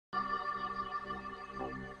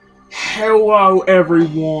Hello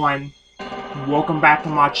everyone, welcome back to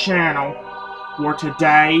my channel, where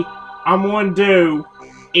today I'm going to do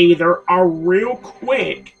either a real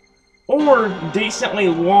quick or decently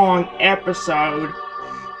long episode.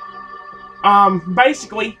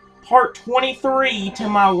 Basically part 23 to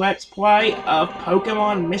my Let's Play of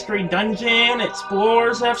Pokemon Mystery Dungeon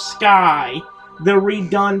Explorers of Sky, the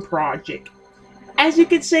Redone project. As you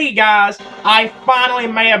can see guys, I finally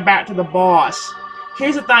made it back to the boss.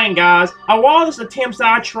 Here's the thing, guys. A lot of these attempts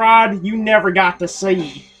that I tried, you never got to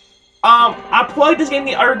see. I played this game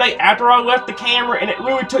the other day after I left the camera, and it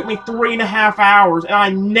literally took me 3.5 hours, and I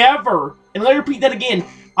never, and let me repeat that again,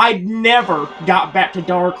 I never got back to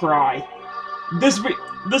Darkrai. This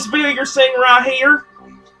video you're seeing right here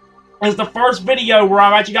is the first video where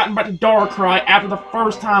I've actually gotten back to Darkrai after the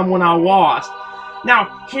first time when I lost.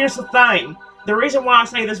 Now, here's the thing. The reason why I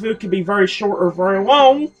say this video could be very short or very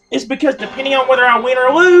long is because depending on whether I win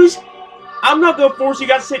or lose, I'm not going to force you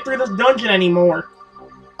guys to sit through this dungeon anymore.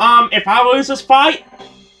 If I lose this fight,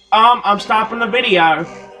 I'm stopping the video.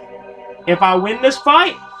 If I win this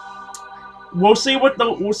fight, we'll see what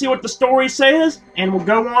the story says, and we'll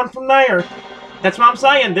go on from there. That's what I'm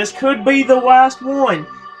saying. This could be the last one.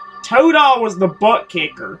 Toadal was the butt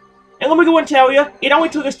kicker. And let me go and tell you, it only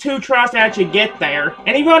took us 2 tries to actually get there.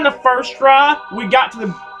 And even on the first try, we got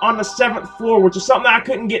to on the 7th floor, which is something that I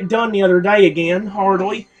couldn't get done the other day again,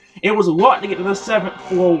 hardly. It was a lot to get to the 7th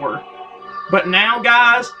floor. But now,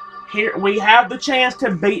 guys, here we have the chance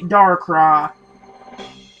to beat Darkrai.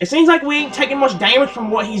 It seems like we ain't taking much damage from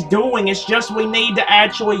what he's doing. It's just we need to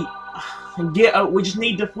actually we just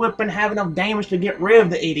need to flip and have enough damage to get rid of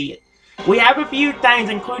the idiot. We have a few things,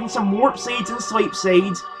 including some warp seeds and sleep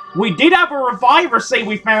seeds. We did have a reviver seed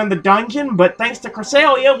we found in the dungeon, but thanks to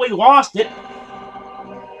Cresselia, we lost it.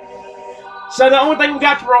 So the only thing we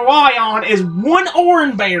got to rely on is one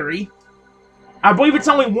orange berry. I believe it's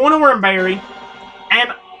only one orange berry,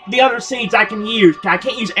 and the other seeds I can use. I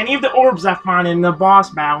can't use any of the orbs I find in the boss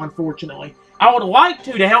battle, unfortunately. I would like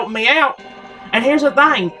to help me out. And here's the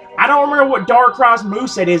thing. I don't remember what Darkrai's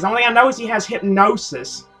moveset is. The only thing I know is he has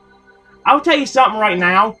Hypnosis. I'll tell you something right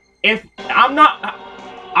now. If I'm not...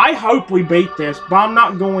 I hope we beat this, but I'm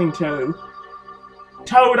not going to.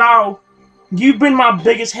 Toadal, you've been my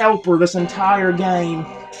biggest helper this entire game.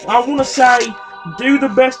 I want to say, do the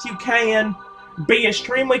best you can, be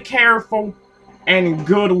extremely careful, and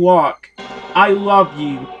good luck. I love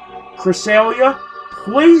you. Cresselia,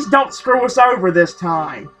 please don't screw us over this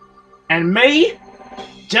time. And me,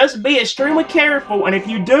 just be extremely careful, and if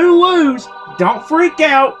you do lose, don't freak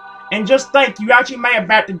out, and just think you actually made it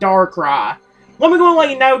back to Darkrai. Let me go and let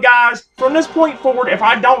you know, guys, from this point forward, if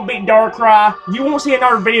I don't beat Darkrai, you won't see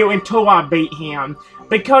another video until I beat him.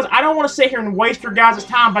 Because I don't want to sit here and waste your guys'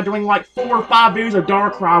 time by doing like 4 or 5 videos of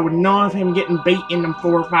Darkrai with none of him getting beat in them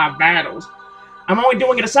 4 or 5 battles. I'm only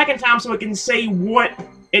doing it a second time so we can see what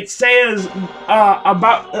it says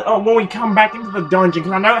about when we come back into the dungeon,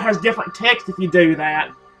 because I know it has different text if you do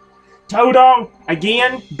that. Toadal,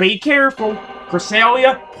 again, be careful.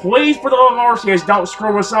 Cresselia, please, for the love of Arceus, don't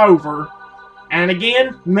screw us over. And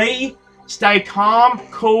again, me, stay calm,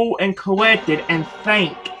 cool, and collected, and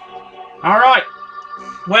think. Alright.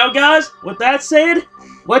 Well, guys, with that said,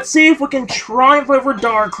 let's see if we can triumph over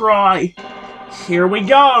Darkrai. Here we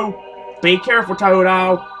go. Be careful,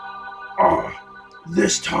 Toadal.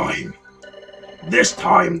 This time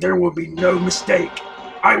there will be no mistake.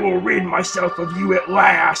 I will rid myself of you at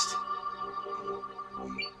last.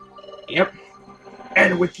 Yep.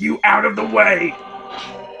 And with you out of the way,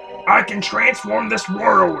 I can transform this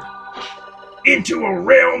world into a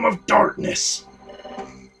realm of darkness.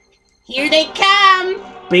 Here they come!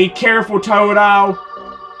 Be careful, Toadal.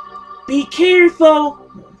 Be careful.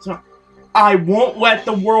 I won't let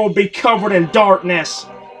the world be covered in darkness.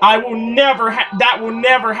 I will never that will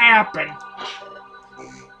never happen.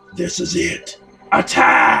 This is it.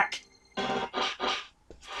 Attack!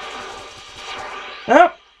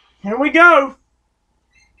 Yep. Here we go.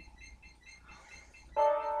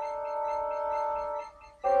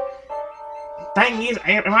 Thing is,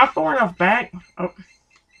 am I far enough back? Oh.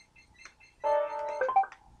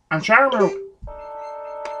 I'm trying to remember.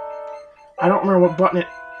 I don't remember what button it...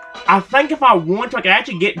 I think if I want to, I can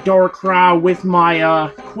actually get Darkrai with my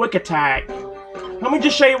quick attack. Let me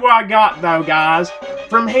just show you what I got, though, guys.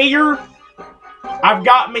 From here, I've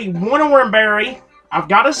got me one orange berry. I've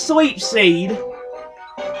got a sleep seed.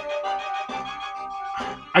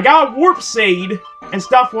 I got a warp seed and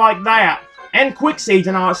stuff like that. And quick seeds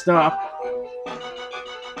and all that stuff.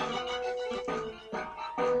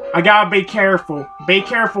 I gotta be careful. Be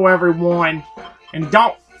careful, everyone. And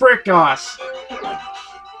don't frick us.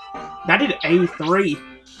 That did 83.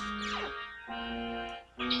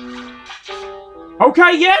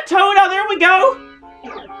 Okay, yeah, Toto, there we go.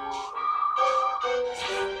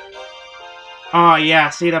 Oh, yeah,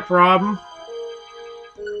 see the problem?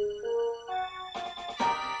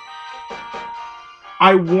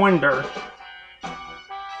 I wonder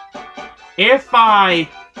if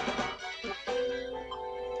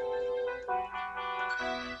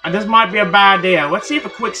this might be a bad idea. Let's see if a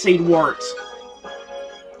quick seed works.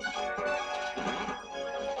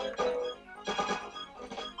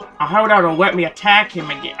 I hope that'll let me attack him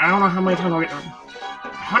again. I don't know how many times I'll get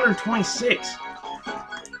 126.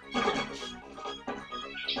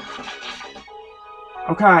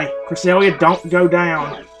 Okay, Cresselia, don't go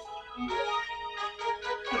down.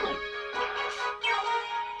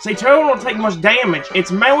 See, Toto don't take much damage.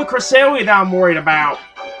 It's mainly Cresselia that I'm worried about.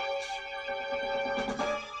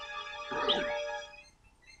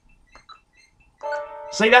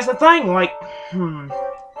 See, that's the thing, like,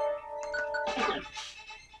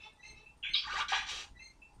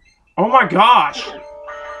 Oh my gosh!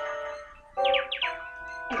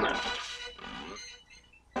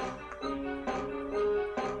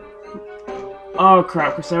 Oh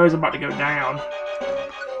crap, Cresselia's about to go down.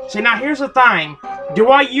 See, now here's the thing. Do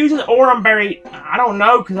I use his Autumn Berry? I don't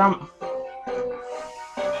know, because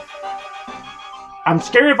I'm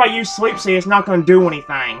scared if I use Sleep Seed, it's not going to do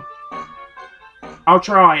anything. I'll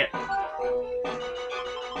try it.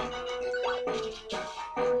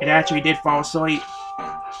 It actually did fall asleep.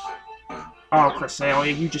 Oh,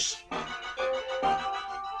 Cresselia, you just...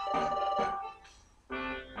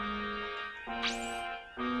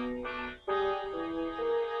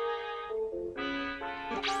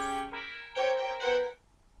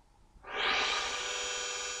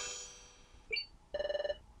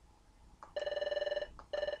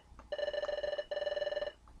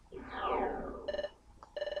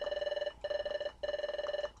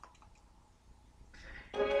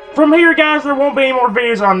 From here, guys, there won't be any more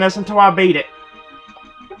videos on this until I beat it.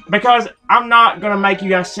 Because I'm not going to make you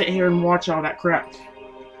guys sit here and watch all that crap.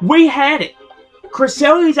 We had it.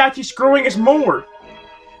 Cresselia's actually screwing us more.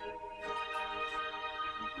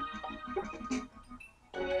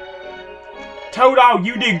 Toto,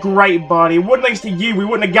 you did great, buddy. It wouldn't thanks to you, we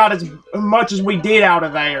wouldn't have got as much as we did out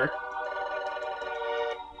of there.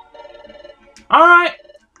 Alright,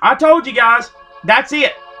 I told you guys. That's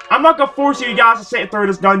it. I'm not going to force you guys to sit through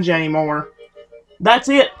this dungeon anymore. That's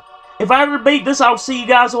it. If I ever beat this, I'll see you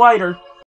guys later.